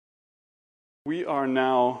We are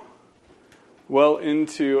now well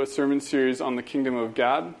into a sermon series on the kingdom of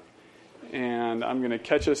God, and I'm going to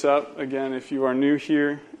catch us up again if you are new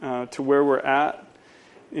here to where we're at.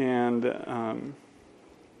 And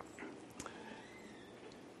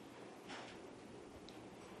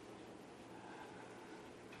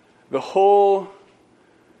the whole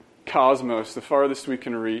cosmos, the farthest we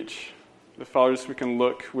can reach, the farthest we can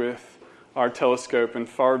look with our telescope, and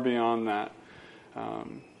far beyond that.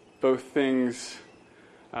 Both things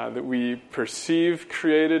that we perceive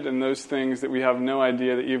created and those things that we have no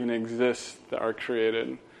idea that even exist that are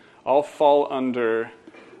created, all fall under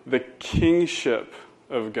the kingship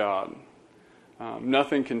of God.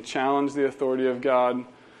 Nothing can challenge the authority of God.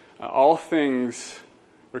 All things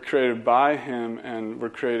were created by Him and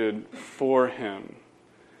were created for Him.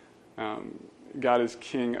 God is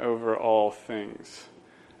king over all things.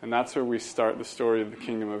 And that's where we start the story of the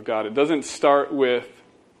kingdom of God. It doesn't start with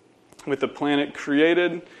the planet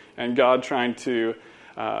created and God trying to,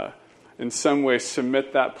 in some way,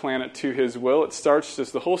 submit that planet to His will.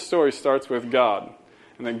 The whole story starts with God.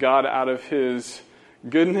 And then God, out of His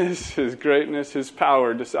goodness, His greatness, His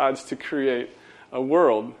power, decides to create a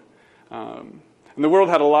world. And the world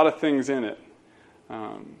had a lot of things in it.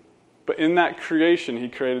 But in that creation, He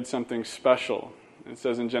created something special. It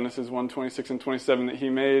says in Genesis 1:26 and 27 that He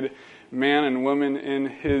made man and woman in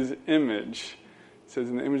His image. It says,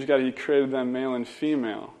 in the image of God, He created them male and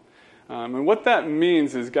female. And what that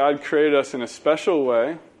means is God created us in a special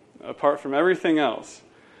way, apart from everything else,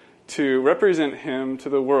 to represent Him to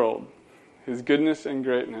the world, His goodness and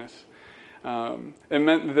greatness. It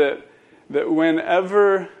meant that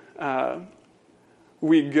whenever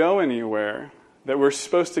we go anywhere, that we're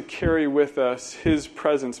supposed to carry with us His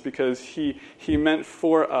presence, because He meant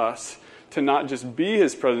for us to not just be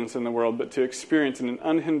His presence in the world, but to experience in an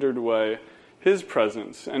unhindered way His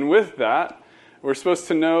presence. And with that, we're supposed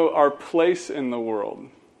to know our place in the world,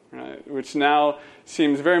 right? Which now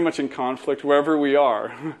seems very much in conflict wherever we are.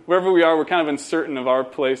 Wherever we are, we're kind of uncertain of our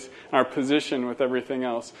place and our position with everything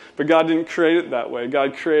else. But God didn't create it that way.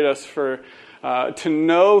 God created us to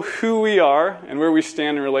know who we are and where we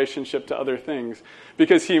stand in relationship to other things,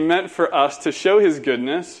 because He meant for us to show His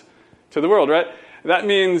goodness to the world, right? That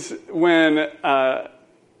means when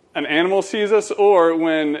an animal sees us, or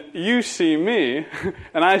when you see me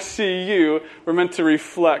and I see you, we're meant to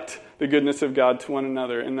reflect the goodness of God to one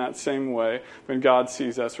another in that same way. When God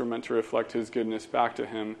sees us, we're meant to reflect His goodness back to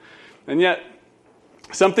Him. And yet,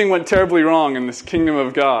 something went terribly wrong in this kingdom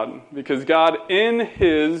of God, because God, in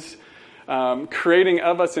His creating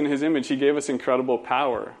of us in His image, He gave us incredible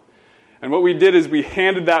power. And what we did is we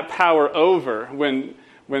handed that power over. When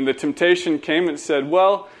the temptation came, it said,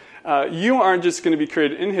 well, you aren't just going to be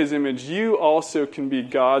created in His image, you also can be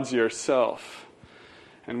God's yourself.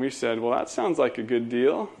 And we said, well, that sounds like a good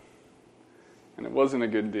deal. And it wasn't a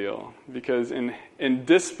good deal, because in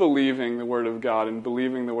disbelieving the Word of God and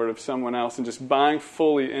believing the word of someone else and just buying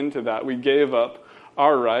fully into that, we gave up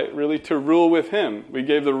our right, really, to rule with Him. We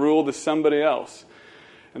gave the rule to somebody else.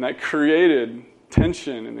 And that created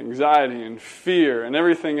tension and anxiety and fear and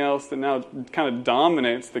everything else that now kind of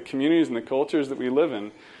dominates the communities and the cultures that we live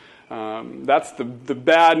in. That's the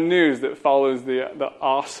bad news that follows the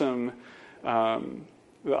awesome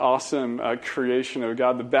creation of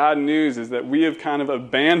God. The bad news is that we have kind of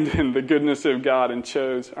abandoned the goodness of God and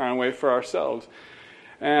chose our own way for ourselves.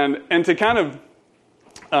 And to kind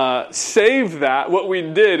of save that, what we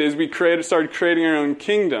did is we started creating our own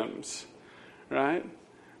kingdoms, right?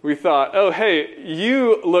 We thought, oh, hey,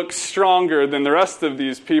 you look stronger than the rest of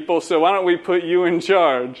these people, so why don't we put you in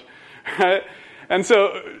charge, right? And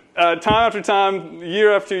so time after time,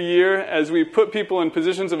 year after year, as we put people in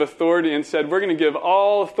positions of authority and said, we're going to give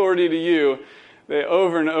all authority to you, they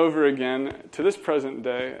over and over again, to this present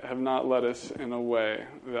day, have not led us in a way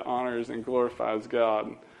that honors and glorifies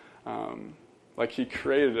God, like He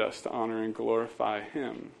created us to honor and glorify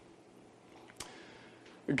Him.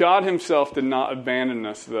 God Himself did not abandon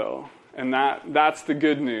us, though. And that's the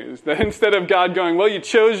good news. That instead of God going, well, you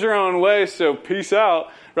chose your own way, so peace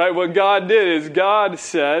out, right? What God did is God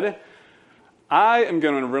said, I am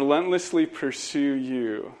going to relentlessly pursue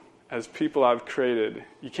you as people I've created.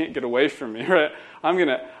 You can't get away from me, right? I'm going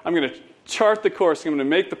to chart the course. I'm going to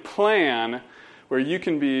make the plan where you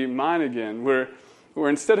can be mine again, where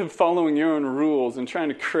instead of following your own rules and trying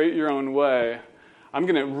to create your own way, I'm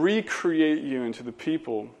going to recreate you into the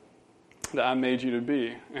people that I made you to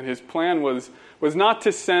be. And His plan was not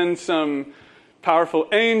to send some powerful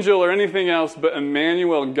angel or anything else, but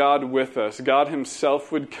Emmanuel, God with us. God Himself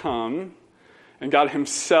would come, and God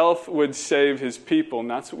Himself would save His people. And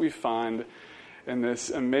that's what we find in this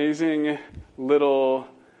amazing little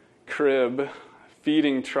crib,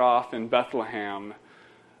 feeding trough in Bethlehem,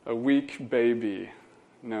 a weak baby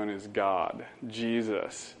known as God,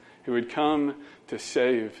 Jesus, who would come to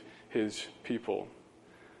save his people.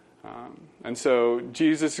 And so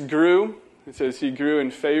Jesus grew. It says he grew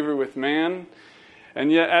in favor with man.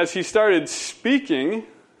 And yet as he started speaking,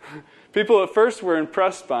 people at first were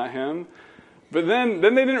impressed by him, but then they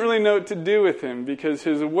didn't really know what to do with him because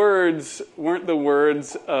his words weren't the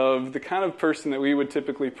words of the kind of person that we would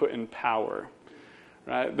typically put in power.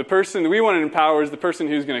 Right? The person that we wanted in power is the person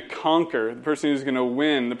who's going to conquer, the person who's going to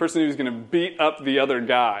win, the person who's going to beat up the other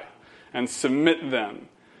guy and submit them.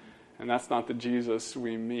 And that's not the Jesus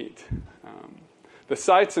we meet. The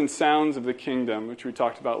sights and sounds of the kingdom, which we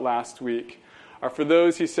talked about last week, are for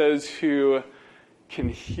those, he says, who can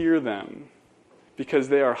hear them because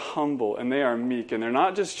they are humble and they are meek. And they're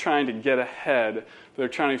not just trying to get ahead, they're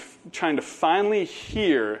trying to finally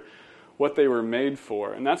hear what they were made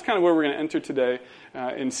for. And that's kind of where we're going to enter today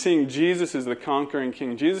in seeing Jesus as the conquering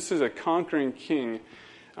king. Jesus is a conquering king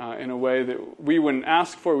in a way that we wouldn't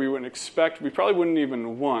ask for, we wouldn't expect, we probably wouldn't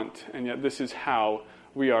even want, and yet this is how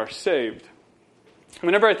we are saved.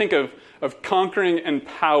 Whenever I think of conquering and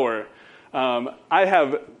power, I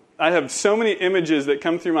have so many images that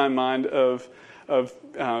come through my mind of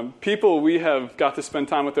people we have got to spend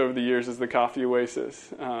time with over the years as the Coffee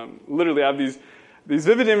Oasis. Literally, I have these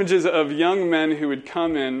vivid images of young men who would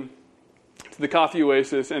come in to the Coffee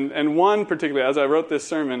Oasis, and one particularly, as I wrote this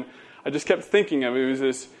sermon, I just kept thinking of it. It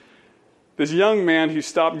was this young man who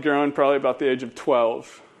stopped growing probably about the age of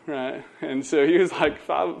 12, right? And so he was like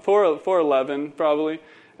 4'11", probably,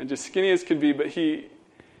 and just skinny as could be, but he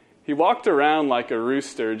walked around like a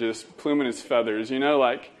rooster, just pluming his feathers,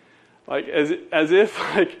 like as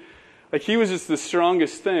if he was just the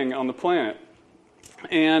strongest thing on the planet.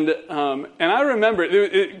 And I remember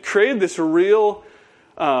it created this real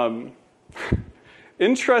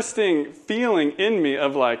interesting feeling in me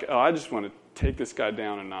of like, oh, I just want to take this guy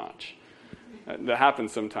down a notch. That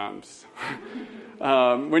happens sometimes.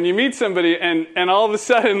 When you meet somebody and all of a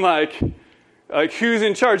sudden like who's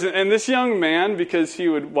in charge? And this young man, because he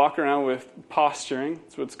would walk around with posturing,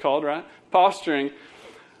 that's what it's called, right? Posturing,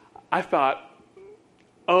 I thought,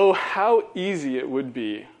 oh, how easy it would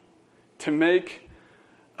be to make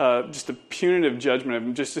just a punitive judgment of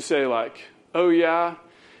him, just to say like, oh yeah,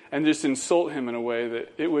 and just insult him in a way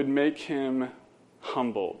that it would make him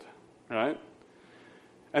humbled, right?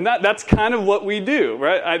 And that's kind of what we do,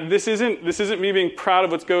 right? This isn't me being proud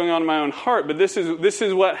of what's going on in my own heart, but this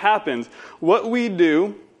is what happens. What we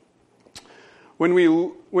do when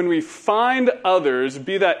we find others,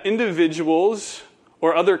 be that individuals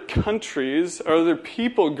or other countries or other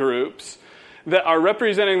people groups that are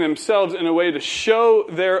representing themselves in a way to show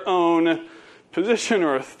their own position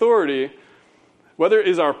or authority, whether it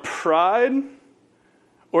is our pride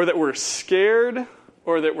or that we're scared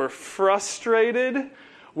or that we're frustrated,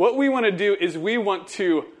 what we want to do is we want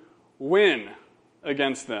to win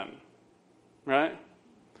against them, right?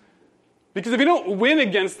 Because if we don't win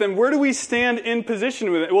against them, where do we stand in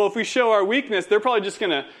position with it? Well, if we show our weakness, they're probably just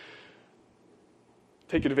going to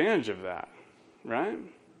take advantage of that, right?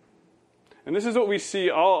 And this is what we see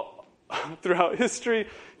all throughout history,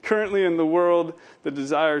 currently in the world, the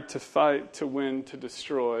desire to fight, to win, to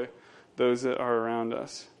destroy those that are around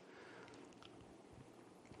us.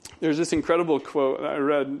 There's this incredible quote that I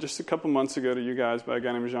read just a couple months ago to you guys by a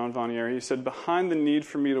guy named Jean Vanier. He said, "Behind the need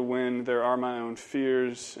for me to win, there are my own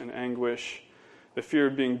fears and anguish, the fear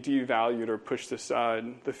of being devalued or pushed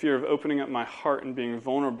aside, the fear of opening up my heart and being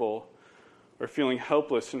vulnerable or feeling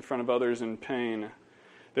helpless in front of others in pain.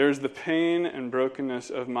 There is the pain and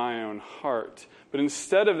brokenness of my own heart." But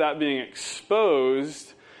instead of that being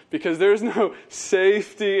exposed, because there's no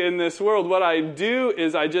safety in this world, what I do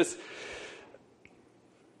is I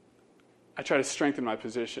try to strengthen my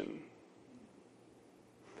position.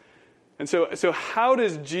 And so how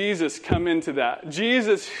does Jesus come into that?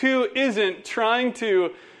 Jesus, who isn't trying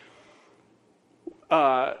to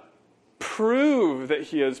prove that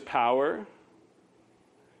he has power,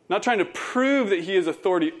 not trying to prove that he has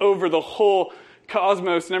authority over the whole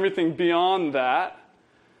cosmos and everything beyond that,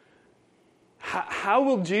 how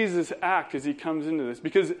will Jesus act as he comes into this?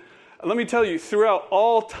 Because let me tell you, throughout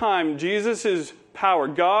all time, Jesus' power,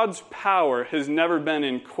 God's power, has never been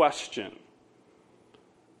in question.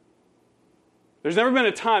 There's never been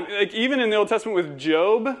a time, like even in the Old Testament with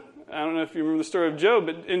Job, I don't know if you remember the story of Job,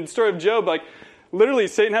 but in the story of Job, like literally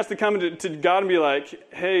Satan has to come to God and be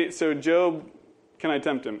like, hey, so Job, can I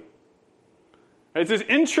tempt him? It's this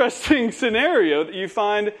interesting scenario that you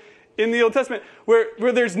find in the Old Testament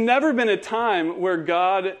where there's never been a time where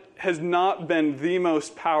God has not been the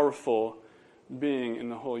most powerful being in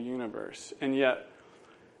the whole universe. And yet,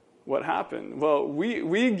 what happened? Well,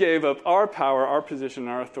 we gave up our power, our position,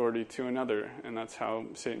 our authority to another, and that's how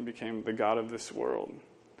Satan became the god of this world.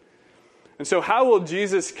 And so how will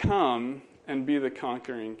Jesus come and be the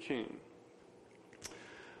conquering king?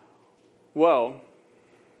 Well,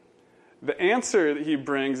 the answer that he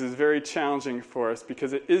brings is very challenging for us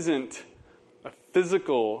because it isn't a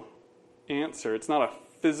physical answer. It's not a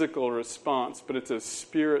physical response, but it's a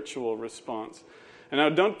spiritual response. And now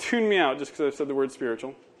don't tune me out just because I've said the word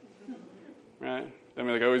spiritual. Right? I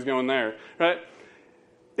mean, like, always going there. Right?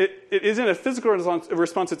 It isn't a physical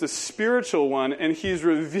response, it's a spiritual one, and he's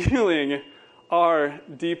revealing our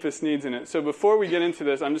deepest needs in it. So before we get into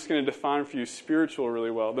this, I'm just going to define for you spiritual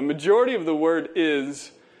really well. The majority of the world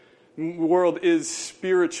is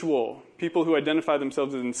spiritual. People who identify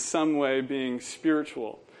themselves as in some way being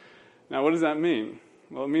spiritual. Now, what does that mean?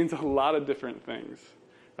 Well, it means a lot of different things.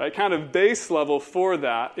 Right? Kind of base level for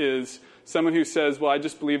that is someone who says, well, I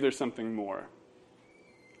just believe there's something more.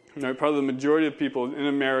 Right? Probably the majority of people in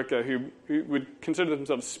America who would consider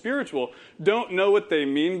themselves spiritual don't know what they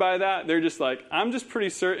mean by that. They're just like, I'm just pretty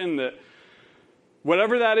certain that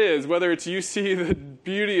whatever that is, whether it's you see the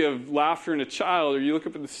beauty of laughter in a child, or you look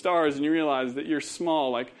up at the stars and you realize that you're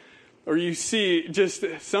small, like, or you see just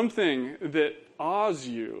something that awes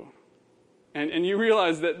you, and you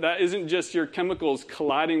realize that that isn't just your chemicals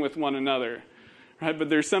colliding with one another, right? But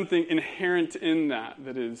there's something inherent in that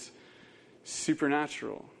is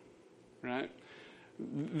supernatural, right?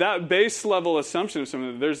 That base level assumption of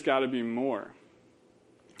something, that there's got to be more.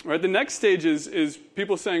 Right, the next stage is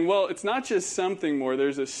people saying, well, it's not just something more.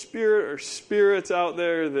 There's a spirit or spirits out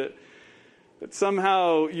there that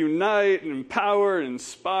somehow unite and empower and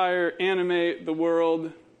inspire, animate the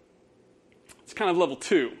world. It's kind of level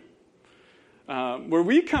 2. Where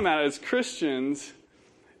we come at as Christians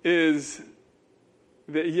is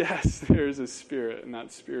that, yes, there's a spirit, and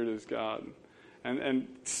that spirit is God. And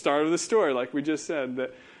start of the story, like we just said,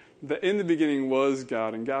 that in the beginning was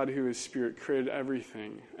God, and God who is spirit created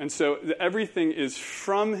everything. And so everything is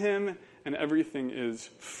from him, and everything is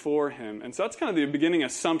for him. And so that's kind of the beginning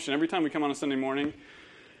assumption every time we come on a Sunday morning,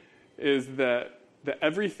 is that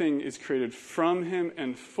everything is created from him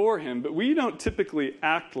and for him. But we don't typically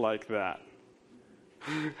act like that.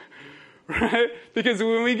 Right? Because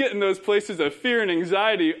when we get in those places of fear and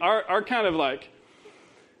anxiety, our kind of like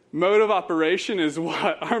mode of operation is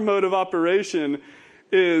what? Our mode of operation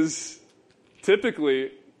is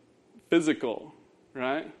typically physical,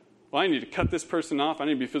 right? Well, I need to cut this person off. I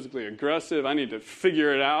need to be physically aggressive. I need to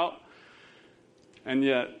figure it out. And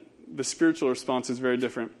yet, the spiritual response is very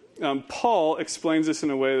different. Paul explains this in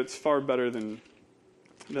a way that's far better than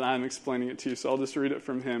I'm explaining it to you, so I'll just read it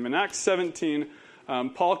from him. In Acts 17,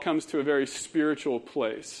 Paul comes to a very spiritual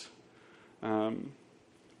place.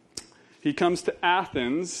 He comes to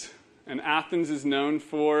Athens, and Athens is known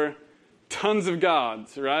for tons of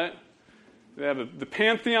gods, right? They have the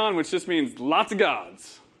pantheon, which just means lots of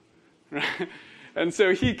gods. Right? And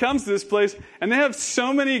so he comes to this place, and they have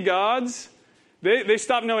so many gods, they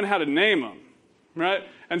stop knowing how to name them, right?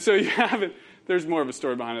 And so you have it. There's more of a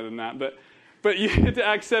story behind it than that, but you get to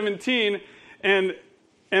Acts 17, and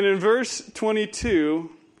in verse 22,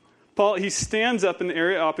 Paul, he stands up in the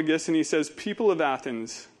Areopagus, and he says, "People of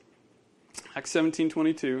Athens," Acts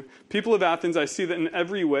 17:22. "People of Athens, I see that in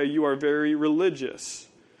every way you are very religious."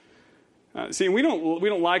 See, we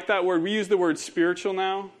don't like that word. We use the word spiritual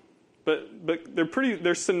now, but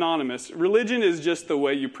they're synonymous. Religion is just the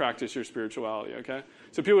way you practice your spirituality. Okay,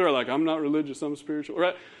 so people are like, "I'm not religious, I'm spiritual."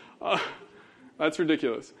 Right? That's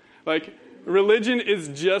ridiculous. Like, religion is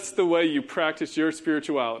just the way you practice your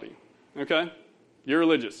spirituality. Okay, you're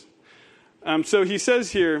religious. So he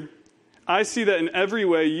says here, "I see that in every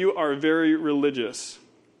way you are very religious.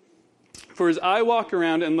 For as I walk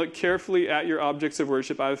around and look carefully at your objects of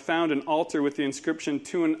worship, I have found an altar with the inscription,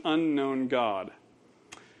 'To an unknown God.'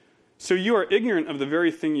 So you are ignorant of the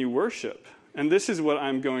very thing you worship, and this is what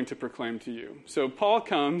I'm going to proclaim to you." So Paul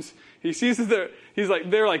comes, he sees that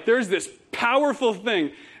they're like, there's this powerful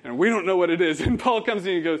thing, and we don't know what it is. And Paul comes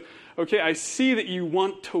in and he goes, "Okay, I see that you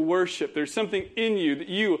want to worship. There's something in you that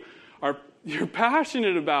you're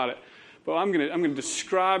passionate about it. But I'm going to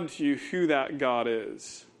describe to you who that God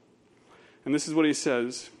is." And this is what he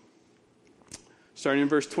says. Starting in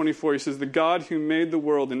verse 24, he says, "The God who made the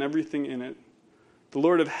world and everything in it, the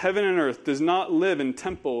Lord of heaven and earth, does not live in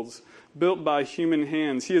temples built by human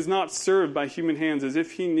hands. He is not served by human hands as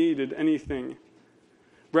if he needed anything.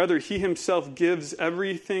 Rather, he himself gives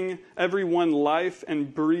everyone life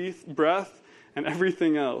and breath and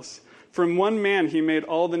everything else. From one man he made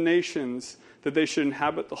all the nations that they should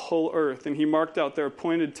inhabit the whole earth, and he marked out their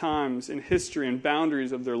appointed times in history and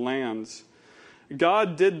boundaries of their lands.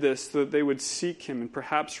 God did this so that they would seek him and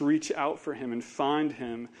perhaps reach out for him and find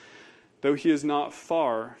him, though he is not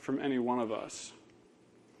far from any one of us.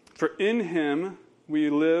 For in him we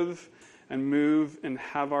live and move and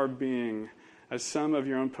have our being. As some of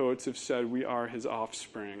your own poets have said, we are his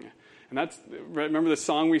offspring. And that's, remember the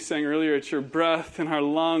song we sang earlier, it's your breath in our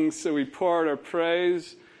lungs, so we pour out our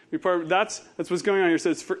praise. That's what's going on here. It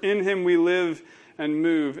says, for in him we live and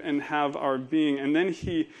move and have our being. And then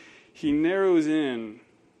he narrows in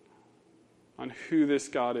on who this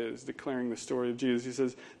God is, declaring the story of Jesus. He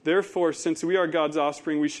says, therefore, since we are God's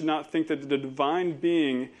offspring, we should not think that the divine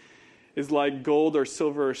being is like gold or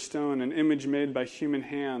silver or stone, an image made by human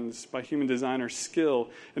hands, by human design or skill.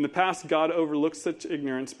 In the past, God overlooked such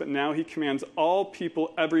ignorance, but now he commands all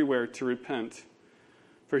people everywhere to repent.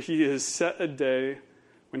 For he has set a day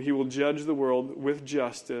when he will judge the world with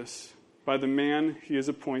justice by the man he has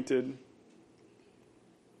appointed.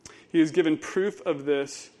 He has given proof of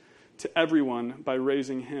this to everyone by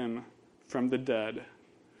raising him from the dead.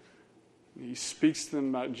 He speaks to them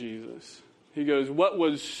about Jesus. He goes, what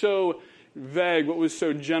was so vague, what was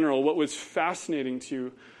so general, what was fascinating to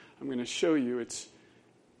you, I'm going to show you. It's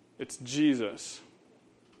Jesus.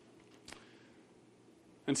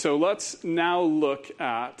 And so let's now look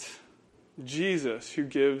at Jesus, who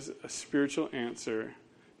gives a spiritual answer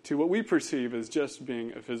to what we perceive as just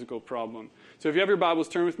being a physical problem. So if you have your Bibles,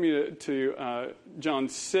 turn with me to John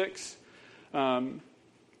 6. What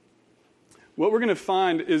we're going to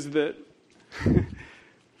find is that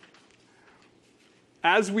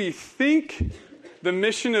as we think the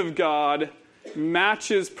mission of God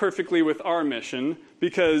matches perfectly with our mission,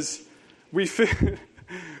 because we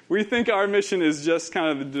think our mission is just kind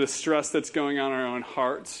of the distress that's going on in our own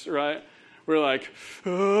hearts, right? We're like,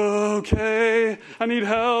 oh, okay, I need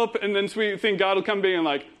help. And then we think God will come being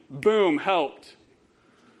like, boom, helped.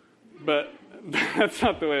 But that's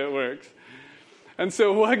not the way it works. And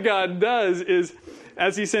so what God does is,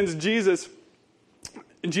 as he sends Jesus,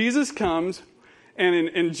 Jesus comes, and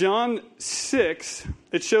in John 6,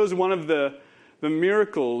 it shows one of the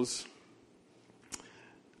miracles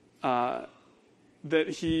that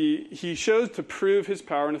he shows to prove his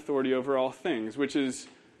power and authority over all things, which is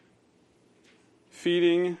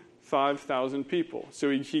feeding 5,000 people.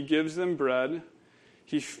 So he gives them bread.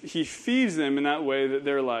 He feeds them in that way that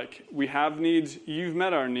they're like, we have needs, you've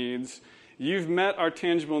met our needs, you've met our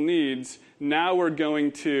tangible needs, now we're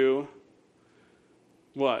going to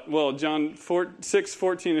what? Well, John 6,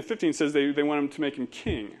 14 and 15 says they want him to make him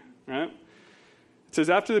king, right? It says,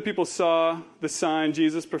 after the people saw the sign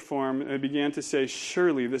Jesus perform, they began to say,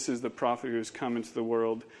 surely this is the prophet who has come into the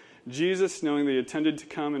world. Jesus, knowing they intended to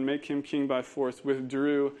come and make him king by force,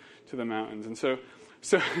 withdrew to the mountains. And so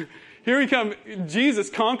here we come, Jesus,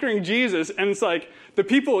 conquering Jesus, and it's like the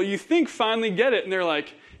people you think finally get it, and they're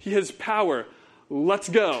like, he has power. Let's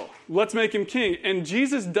go. Let's make him king. And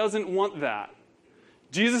Jesus doesn't want that.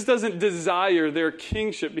 Jesus doesn't desire their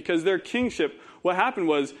kingship, because their kingship, what happened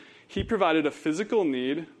was he provided a physical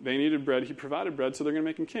need. They needed bread. He provided bread, so they're going to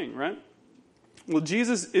make him king, right? Well,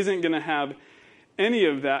 Jesus isn't going to have any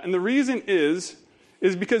of that. And the reason is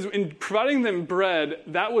because in providing them bread,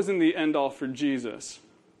 that wasn't the end all for Jesus.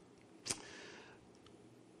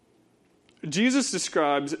 Jesus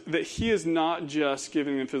describes that he is not just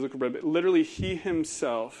giving them physical bread, but literally he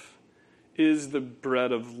himself is the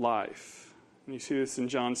bread of life. And you see this in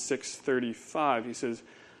John 6:35. He says,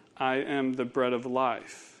 I am the bread of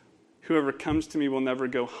life. Whoever comes to me will never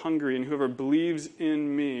go hungry, and whoever believes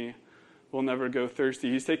in me will never go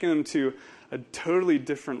thirsty. He's taking them to a totally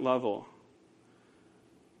different level.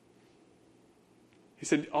 He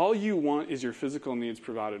said, all you want is your physical needs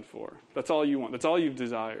provided for. That's all you want. That's all you've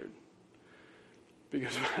desired.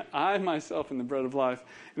 Because I myself am the bread of life.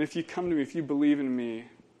 And if you come to me, if you believe in me,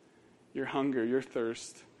 your hunger, your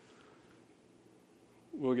thirst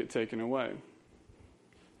will get taken away.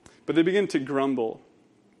 But they begin to grumble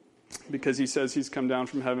because he says he's come down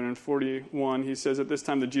from heaven. In 41, he says, at this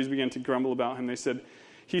time the Jews began to grumble about him.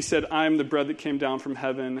 He said, I am the bread that came down from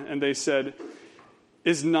heaven. And they said,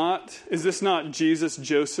 is this not Jesus,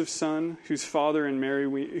 Joseph's son, whose father and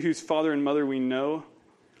mother we know?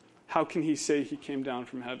 How can he say he came down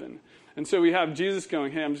from heaven? And so we have Jesus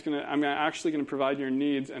going, hey, I'm actually going to provide your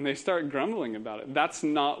needs. And they start grumbling about it. That's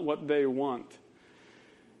not what they want.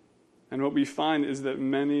 And what we find is that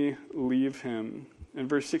many leave him. In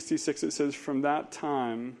verse 66, it says, from that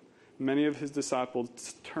time, many of his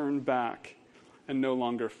disciples turned back and no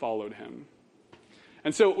longer followed him.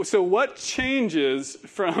 And so what changes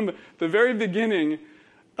from the very beginning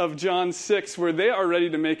of John 6, where they are ready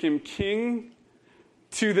to make him king,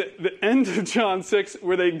 to the end of John 6,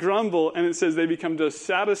 where they grumble, and it says they become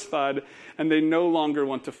dissatisfied and they no longer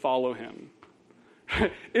want to follow him?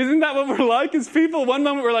 Isn't that what we're like as people? One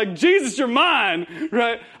moment we're like, Jesus, you're mine,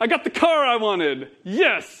 right? I got the car I wanted.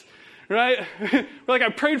 Yes, right? We're like, I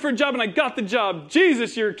prayed for a job and I got the job.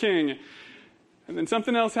 Jesus, you're king. And then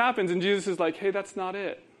something else happens and Jesus is like, hey, that's not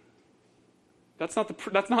it. That's not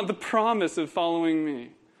the promise of following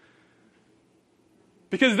me.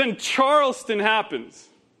 Because then Charleston happens.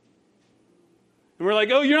 And we're like,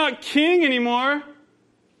 oh, you're not king anymore.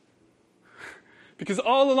 Because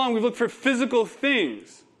all along we've looked for physical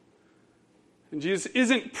things. And Jesus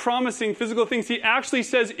isn't promising physical things. He actually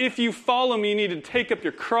says, if you follow me, you need to take up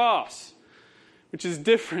your cross, which is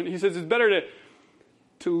different. He says it's better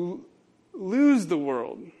to lose the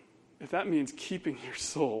world if that means keeping your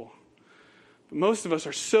soul. But most of us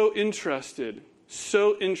are so interested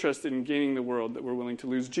in gaining the world that we're willing to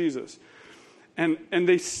lose Jesus. And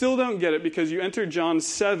they still don't get it, because you enter John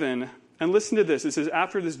 7, and listen to this. It says,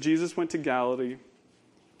 after this, Jesus went to Galilee.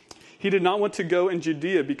 He did not want to go in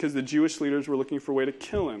Judea because the Jewish leaders were looking for a way to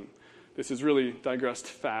kill him. This is really digressed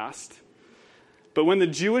fast. But when the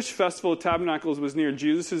Jewish festival of tabernacles was near,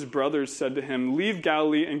 Jesus' brothers said to him, leave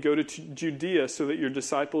Galilee and go to Judea so that your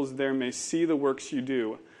disciples there may see the works you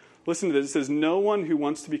do. Listen to this. It says, no one who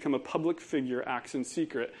wants to become a public figure acts in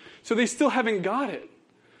secret. So they still haven't got it.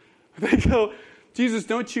 They go, Jesus,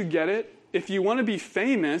 don't you get it? If you want to be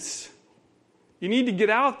famous, you need to get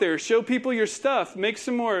out there, show people your stuff, make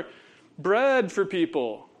some more bread for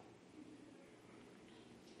people.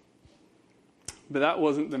 But that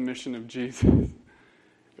wasn't the mission of Jesus.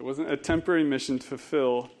 It wasn't a temporary mission to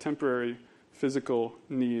fulfill temporary physical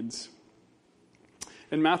needs.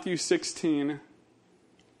 In Matthew 16,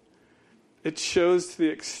 it shows to the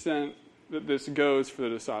extent that this goes for the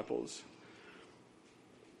disciples.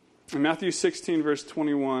 In Matthew 16, verse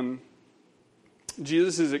 21,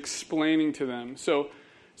 Jesus is explaining to them. So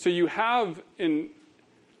you have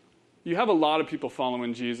a lot of people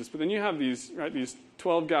following Jesus, but then you have these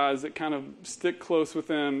 12 guys that kind of stick close with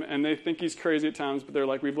him, and they think he's crazy at times, but they're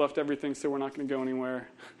like, we've left everything, so we're not going to go anywhere.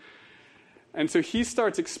 And so he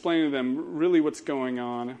starts explaining to them really what's going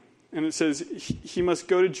on. And it says, he must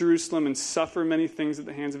go to Jerusalem and suffer many things at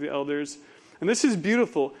the hands of the elders. And this is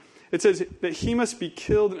beautiful. It says that he must be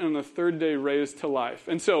killed and on the third day raised to life.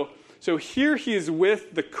 And so here he is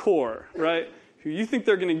with the core, right? Who you think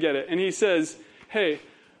they're going to get it. And he says, hey,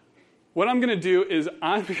 what I'm going to do is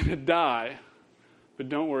I'm going to die, but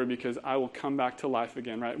don't worry because I will come back to life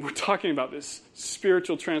again, right? We're talking about this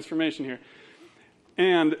spiritual transformation here.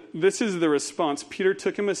 And this is the response. Peter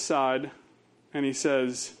took him aside and he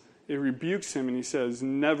rebukes him and he says,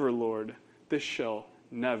 never, Lord, this shall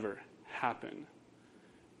never happen.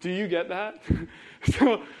 Do you get that?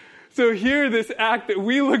 So here, this act that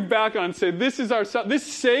we look back on and say, this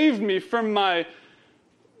saved me from my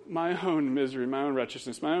own misery, my own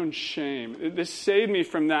wretchedness, my own shame. This saved me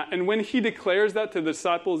from that. And when he declares that to the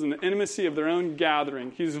disciples in the intimacy of their own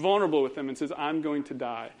gathering, he's vulnerable with them and says, I'm going to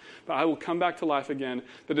die, but I will come back to life again.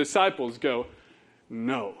 The disciples go,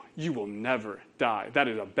 no, you will never die. That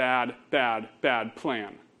is a bad, bad, bad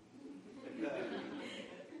plan.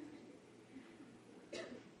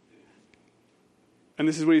 And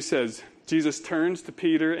this is what he says. Jesus turns to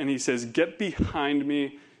Peter and he says, get behind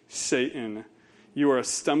me, Satan. You are a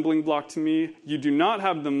stumbling block to me. You do not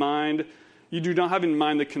have in mind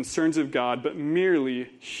the concerns of God, but merely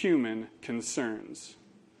human concerns.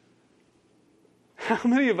 How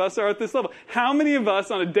many of us are at this level? How many of us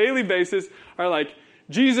on a daily basis are like,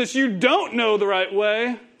 Jesus, you don't know the right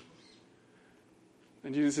way?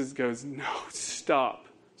 And Jesus goes, no, stop.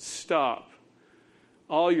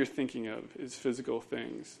 All you're thinking of is physical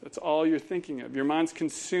things. That's all you're thinking of. Your mind's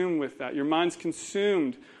consumed with that. Your mind's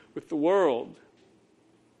consumed with the world.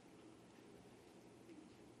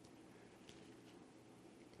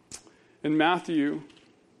 In Matthew,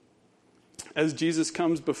 as Jesus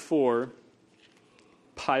comes before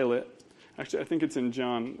Pilate, actually I think it's in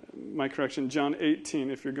John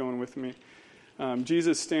 18 if you're going with me.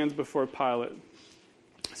 Jesus stands before Pilate.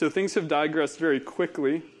 So things have digressed very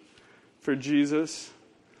quickly for Jesus.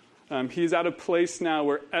 He's at a place now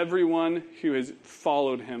where everyone who has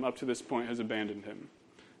followed him up to this point has abandoned him.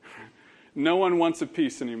 No one wants a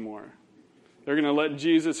piece anymore. They're going to let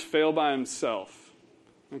Jesus fail by himself.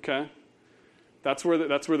 Okay? That's where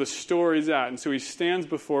the story's at. And so he stands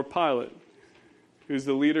before Pilate, who's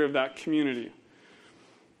the leader of that community.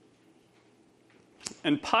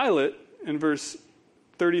 And Pilate, in verse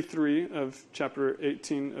 33 of chapter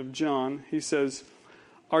 18 of John, he says,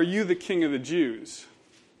 "Are you the king of the Jews?"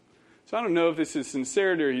 So I don't know if this is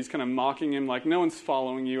sincerity or he's kind of mocking him, like, no one's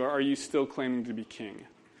following you, or are you still claiming to be king?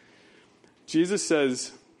 Jesus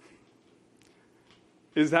says,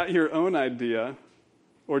 "Is that your own idea,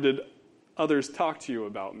 or did others talk to you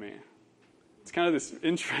about me?" It's kind of this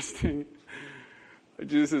interesting,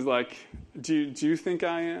 Jesus is like, do you think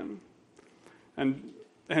I am? And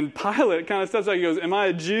Pilate kind of steps out, he goes, "Am I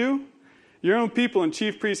a Jew? Your own people and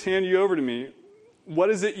chief priests hand you over to me. What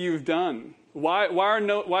is it you've done? Why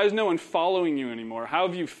is no one following you anymore? How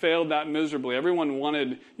have you failed that miserably? Everyone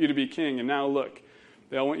wanted you to be king, and now look,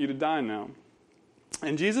 they all want you to die now."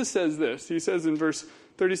 And Jesus says this. He says in verse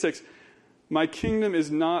 36, "My kingdom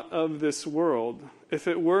is not of this world. If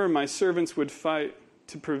it were, my servants would fight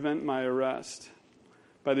to prevent my arrest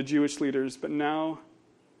by the Jewish leaders, but now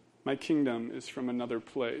my kingdom is from another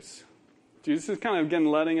place." Jesus is kind of, again,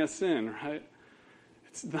 letting us in, right?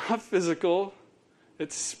 It's not physical.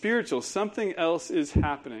 It's spiritual. Something else is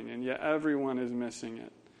happening, and yet everyone is missing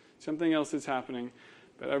it. Something else is happening,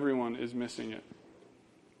 but everyone is missing it.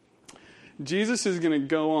 Jesus is going to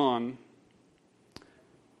go on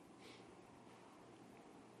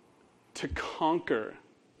to conquer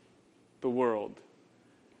the world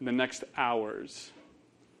in the next hours.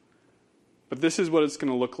 But this is what it's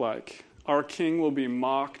going to look like. Our king will be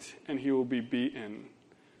mocked and he will be beaten.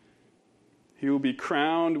 He will be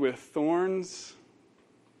crowned with thorns.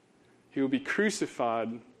 He will be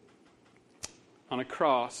crucified on a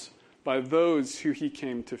cross by those who he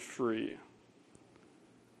came to free.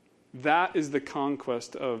 That is the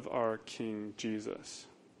conquest of our King Jesus.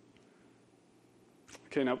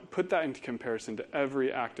 Okay, now put that into comparison to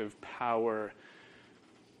every act of power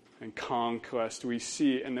and conquest we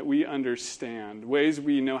see and that we understand, ways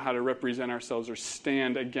we know how to represent ourselves or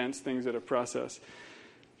stand against things that oppress us.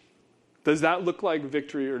 Does that look like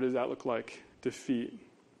victory or does that look like defeat?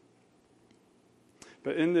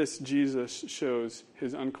 But in this, Jesus shows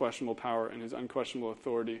his unquestionable power and his unquestionable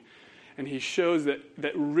authority. And he shows that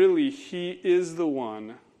really he is the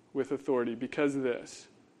one with authority because of this.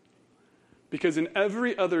 Because in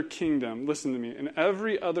every other kingdom, listen to me, in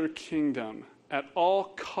every other kingdom, at all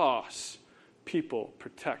costs, people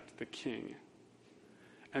protect the king.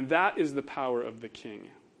 And that is the power of the king.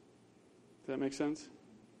 Does that make sense?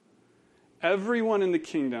 Everyone in the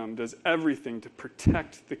kingdom does everything to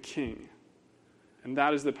protect the king. And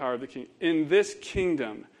that is the power of the king. In this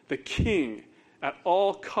kingdom, the king, at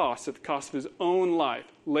all costs, at the cost of his own life,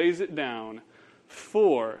 lays it down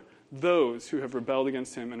for those who have rebelled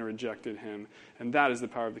against him and rejected him. And that is the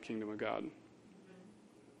power of the kingdom of God.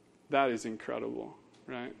 That is incredible,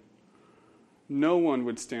 right? No one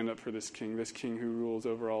would stand up for this king who rules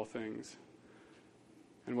over all things.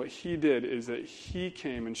 And what he did is that he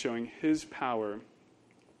came and showing his power,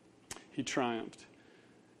 he triumphed,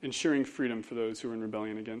 ensuring freedom for those who were in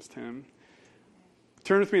rebellion against him.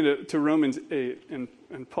 Turn with me to Romans 8,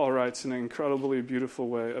 and Paul writes in an incredibly beautiful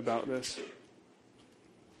way about this.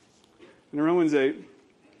 In Romans 8,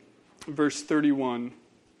 verse 31,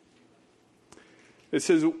 it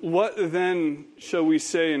says, "What then shall we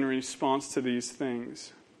say in response to these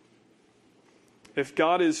things? If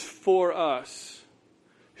God is for us,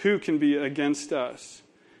 who can be against us?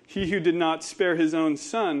 He who did not spare his own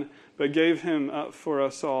son, but gave him up for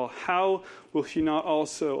us all, how will he not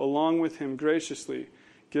also, along with him, graciously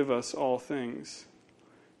give us all things?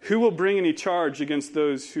 Who will bring any charge against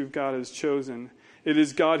those who God has chosen? It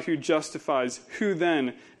is God who justifies. Who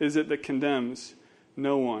then is it that condemns?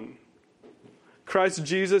 No one. Christ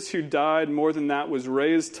Jesus, who died, more than that, was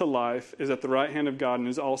raised to life, is at the right hand of God and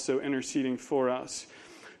is also interceding for us.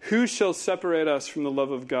 Who shall separate us from the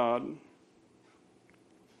love of God?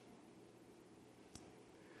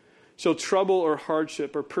 Shall trouble or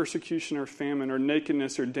hardship or persecution or famine or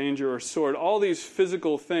nakedness or danger or sword, all these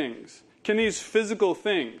physical things, can these physical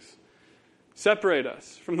things separate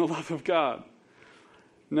us from the love of God?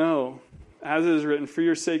 No. As it is written, for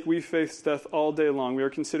your sake we face death all day long. We are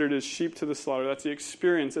considered as sheep to the slaughter. That's the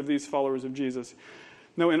experience of these followers of Jesus.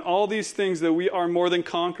 No, in all these things, though we are more than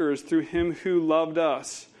conquerors through him who loved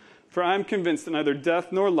us. For I am convinced that neither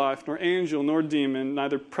death nor life, nor angel nor demon,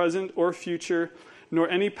 neither present or future, nor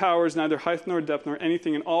any powers, neither height nor depth, nor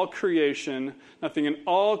anything in all creation, nothing in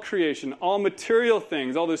all creation, all material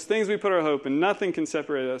things, all those things we put our hope in, nothing can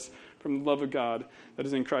separate us from the love of God that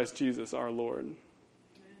is in Christ Jesus our Lord.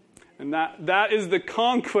 And that is the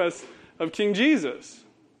conquest of King Jesus.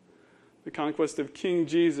 The conquest of King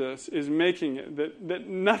Jesus is making it that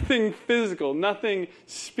nothing physical, nothing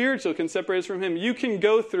spiritual can separate us from him. You can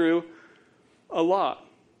go through a lot.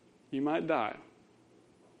 You might die.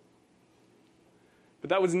 But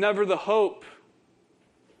that was never the hope.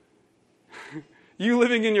 You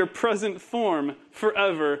living in your present form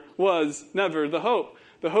forever was never the hope.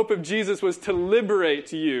 The hope of Jesus was to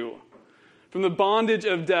liberate you from the bondage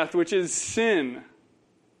of death, which is sin,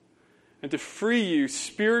 and to free you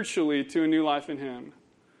spiritually to a new life in Him.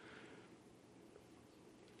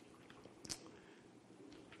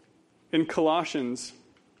 In Colossians,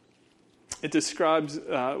 it describes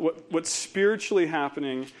what's spiritually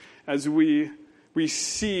happening as we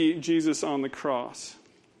see Jesus on the cross.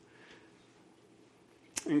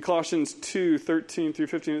 In Colossians 2:13 through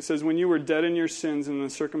 15, it says, "When you were dead in your sins and the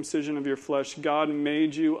circumcision of your flesh, God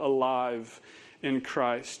made you alive in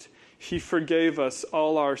Christ. He forgave us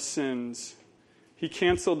all our sins. He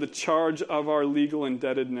canceled the charge of our legal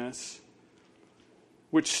indebtedness,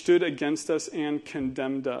 which stood against us and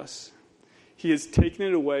condemned us. He has taken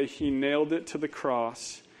it away. He nailed it to the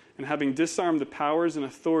cross. And having disarmed the powers and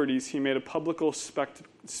authorities, He made a public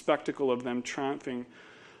spectacle of them, triumphing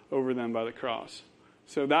over them by the cross."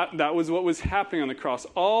 So that was what was happening on the cross.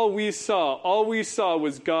 All we saw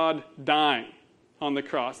was God dying on the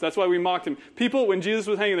cross. That's why we mocked Him. People, when Jesus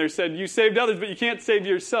was hanging there, said, "You saved others, but you can't save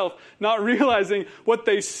yourself," not realizing what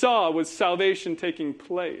they saw was salvation taking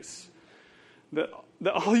place. That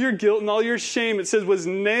all your guilt and all your shame, it says, was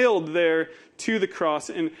nailed there to the cross.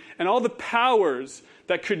 And all the powers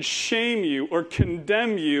that could shame you or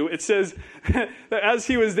condemn you, it says that as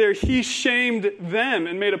He was there, He shamed them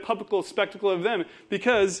and made a public spectacle of them,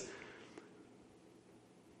 because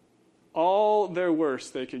all their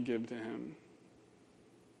worst they could give to Him.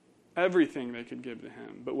 Everything they could give to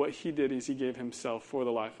Him. But what He did is He gave Himself for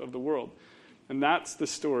the life of the world. And that's the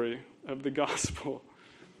story of the gospel.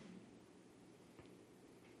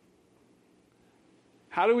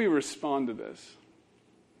 How do we respond to this?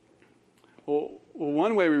 Well,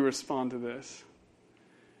 one way we respond to this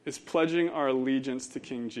is pledging our allegiance to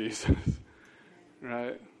King Jesus,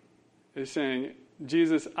 right? It's saying,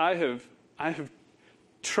 "Jesus, I have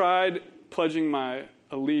tried pledging my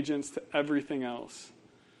allegiance to everything else,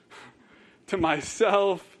 to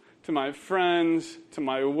myself, to my friends, to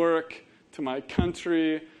my work, to my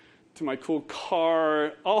country, to my cool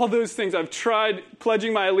car, all those things. I've tried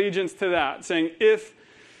pledging my allegiance to that, saying, if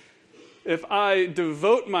I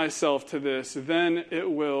devote myself to this, then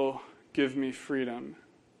it will give me freedom."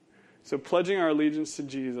 So pledging our allegiance to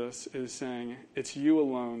Jesus is saying, it's You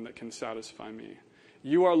alone that can satisfy me.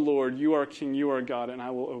 You are Lord, You are King, You are God, and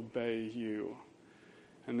I will obey You.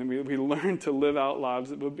 And then we learn to live out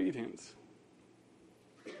lives of obedience.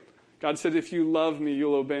 God said, "If you love Me,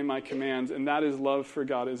 you'll obey My commands," and that is love for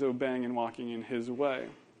God, is obeying and walking in His way.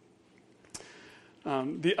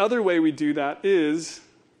 The other way we do that is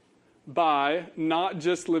by not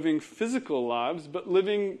just living physical lives, but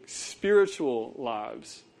living spiritual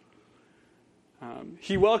lives.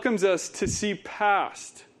 He welcomes us to see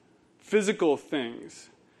past physical things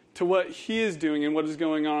to what He is doing and what is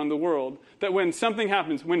going on in the world. That when something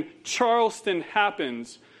happens, when Charleston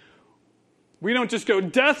happens, we don't just go,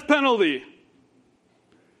 "Death penalty!"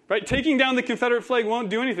 Right? Taking down the Confederate flag won't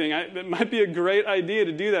do anything. It might be a great idea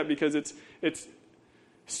to do that because it's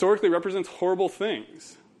historically represents horrible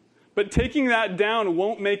things. But taking that down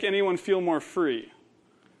won't make anyone feel more free.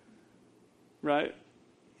 Right?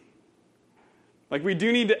 Like we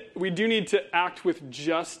do need to act with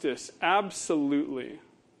justice, absolutely.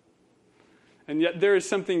 And yet there is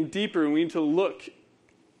something deeper, and we need to look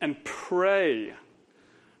and pray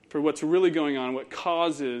for what's really going on, what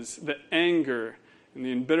causes the anger and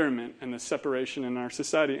the embitterment and the separation in our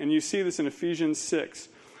society. And you see this in Ephesians 6,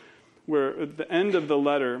 where at the end of the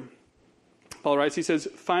letter, Paul writes, he says,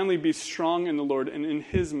 "Finally be strong in the Lord and in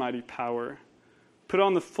His mighty power. Put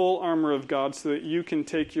on the full armor of God so that you can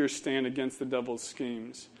take your stand against the devil's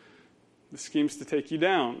schemes." The schemes to take you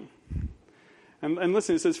down. And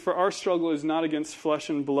listen, it says, "For our struggle is not against flesh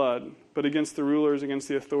and blood, but against the rulers, against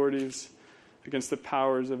the authorities, against the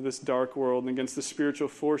powers of this dark world, and against the spiritual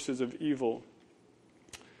forces of evil."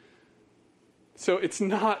 So it's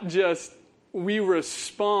not just we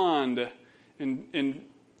respond in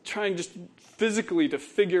trying just physically to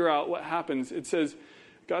figure out what happens. It says,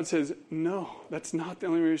 God says, no, that's not the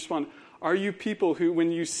only way we respond. Are you people who,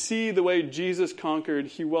 when you see the way Jesus conquered,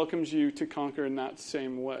 He welcomes you to conquer in that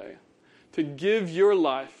same way? To give your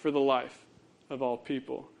life for the life of all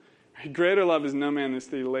people. Greater love is no man than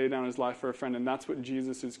to lay down his life for a friend, and that's what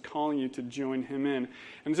Jesus is calling you to join Him in.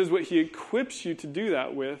 And it says what He equips you to do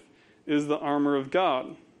that with is the armor of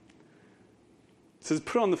God. It says,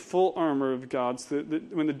 "Put on the full armor of God so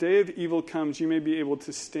that when the day of evil comes, you may be able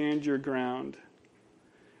to stand your ground.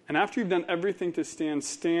 And after you've done everything to stand,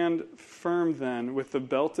 stand firm then with the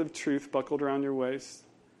belt of truth buckled around your waist,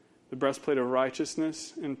 the breastplate of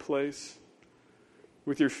righteousness in place,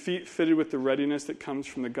 with your feet fitted with the readiness that comes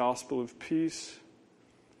from the gospel of peace.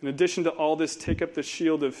 In addition to all this, take up the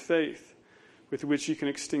shield of faith, with which you can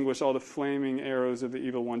extinguish all the flaming arrows of the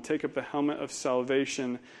evil one. Take up the helmet of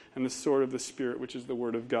salvation and the sword of the Spirit, which is the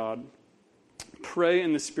word of God. Pray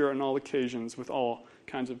in the Spirit on all occasions with all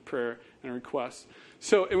kinds of prayer and requests.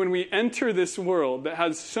 So when we enter this world that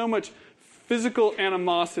has so much physical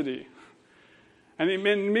animosity, and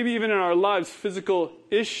maybe even in our lives, physical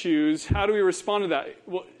issues, how do we respond to that?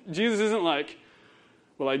 Well, Jesus isn't like,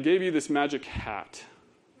 well, I gave you this magic hat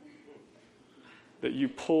that you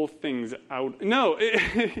pull things out. No,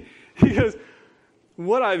 he goes,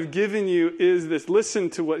 what I've given you is this. Listen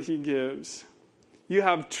to what he gives. You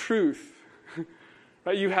have truth,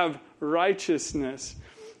 right? You have righteousness.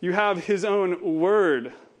 You have his own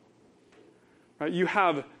word, right? You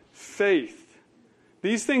have faith.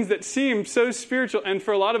 These things that seem so spiritual, and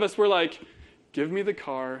for a lot of us, we're like, give me the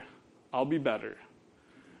car, I'll be better.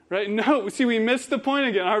 Right? No, see, we missed the point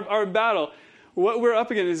again, our battle. What we're up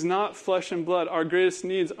against is not flesh and blood. Our greatest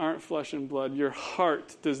needs aren't flesh and blood. Your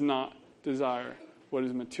heart does not desire what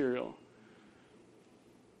is material.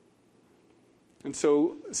 And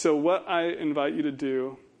so what I invite you to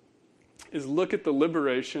do is look at the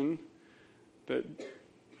liberation that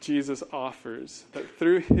Jesus offers, that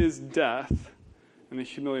through his death and the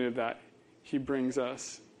humility of that, he brings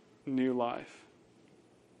us new life.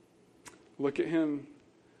 Look at him,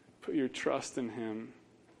 put your trust in him,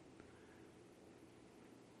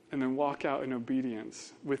 and then walk out in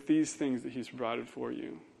obedience with these things that he's provided for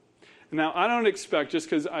you. Now, I don't expect, just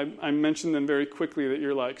because I mentioned them very quickly, that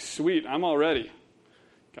you're like, sweet, I'm all ready.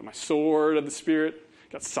 Got my sword of the Spirit,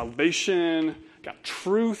 got salvation, got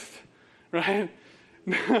truth, right?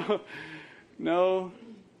 No,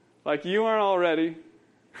 like you aren't all ready.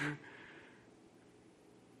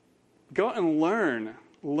 Go and learn.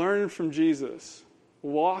 Learn from Jesus.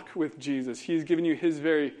 Walk with Jesus. He's given you his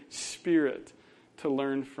very Spirit to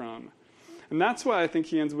learn from. And that's why I think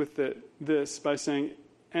he ends with this by saying,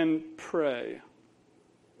 and pray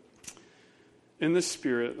in the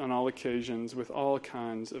Spirit on all occasions with all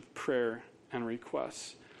kinds of prayer and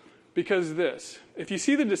requests. Because if you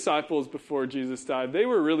see the disciples before Jesus died, they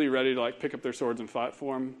were really ready to pick up their swords and fight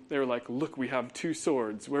for him. They were like, look, we have 2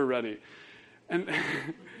 swords. We're ready. And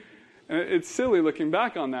it's silly looking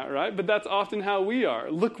back on that, right? But that's often how we are.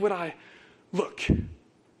 Look,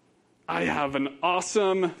 I have an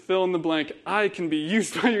awesome fill in the blank. I can be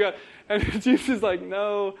used by you God. And Jesus is like,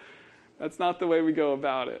 no, that's not the way we go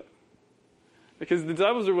about it. Because the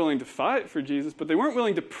disciples are willing to fight for Jesus, but they weren't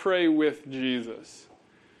willing to pray with Jesus.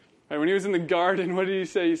 Right, when he was in the garden, what did he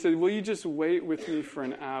say? He said, will you just wait with me for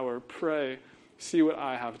an hour, pray, see what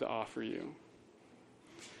I have to offer you.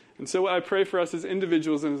 And so what I pray for us as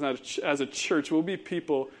individuals and as a church will be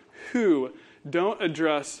people who don't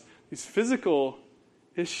address these physical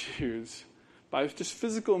issues by just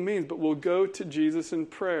physical means, but will go to Jesus in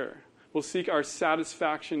prayer. We'll seek our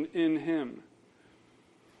satisfaction in him.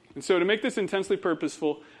 And so to make this intensely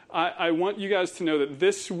purposeful, I want you guys to know that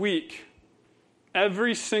this week,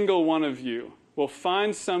 every single one of you will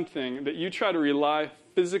find something that you try to rely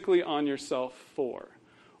physically on yourself for,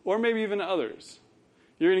 or maybe even others.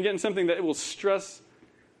 You're going to get in something that will stress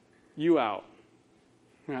you out,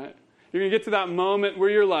 right? You're going to get to that moment where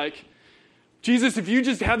you're like, Jesus, if you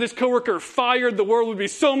just had this coworker fired, the world would be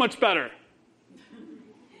so much better,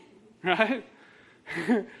 right?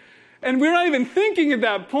 And we're not even thinking at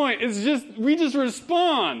that point. We just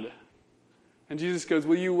respond. And Jesus goes,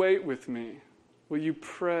 will you wait with me? Will you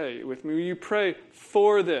pray with me? Will you pray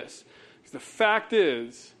for this? Because the fact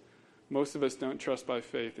is, most of us don't trust by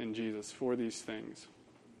faith in Jesus for these things.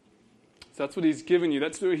 So that's what he's given you.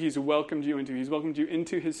 That's what he's welcomed you into. He's welcomed you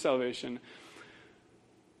into his salvation.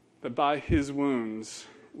 That by his wounds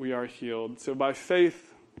we are healed. So by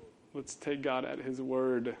faith, let's take God at his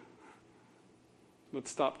word. Let's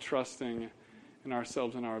stop trusting in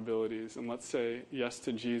ourselves and our abilities, and let's say yes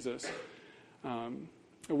to Jesus.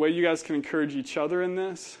 A way you guys can encourage each other in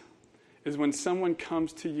this is when someone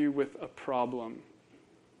comes to you with a problem,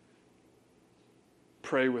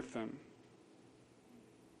 pray with them.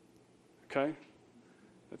 Okay?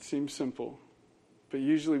 That seems simple. But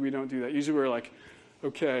usually we don't do that. Usually we're like,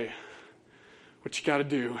 okay, what you got to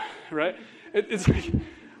do, right? It's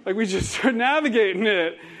like we just start navigating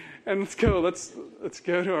it. And let's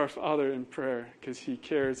go to our Father in prayer because he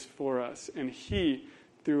cares for us. And he,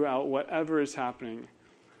 throughout whatever is happening,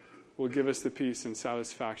 will give us the peace and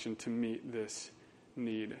satisfaction to meet this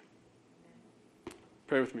need.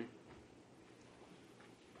 Pray with me.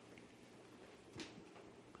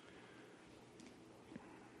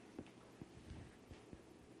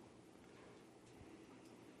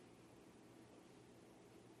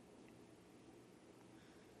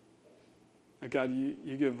 God,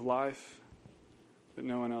 you give life that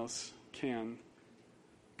no one else can,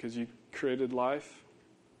 because you created life.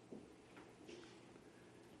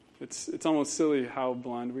 It's almost silly how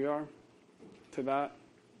blind we are to that.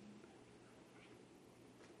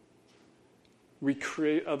 We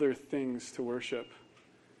create other things to worship,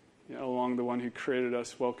 along the one who created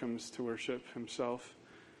us welcomes to worship himself,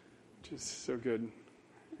 which is so good.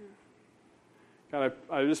 God,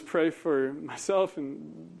 I just pray for myself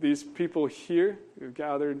and these people here who've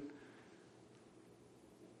gathered,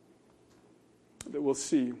 that we'll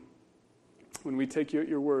see when we take you at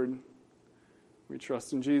your word, we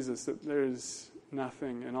trust in Jesus, that there is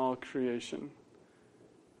nothing in all creation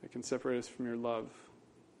that can separate us from your love,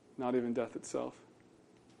 not even death itself.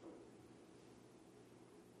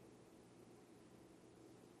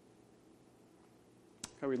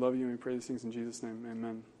 God, we love you and we pray these things in Jesus' name.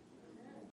 Amen.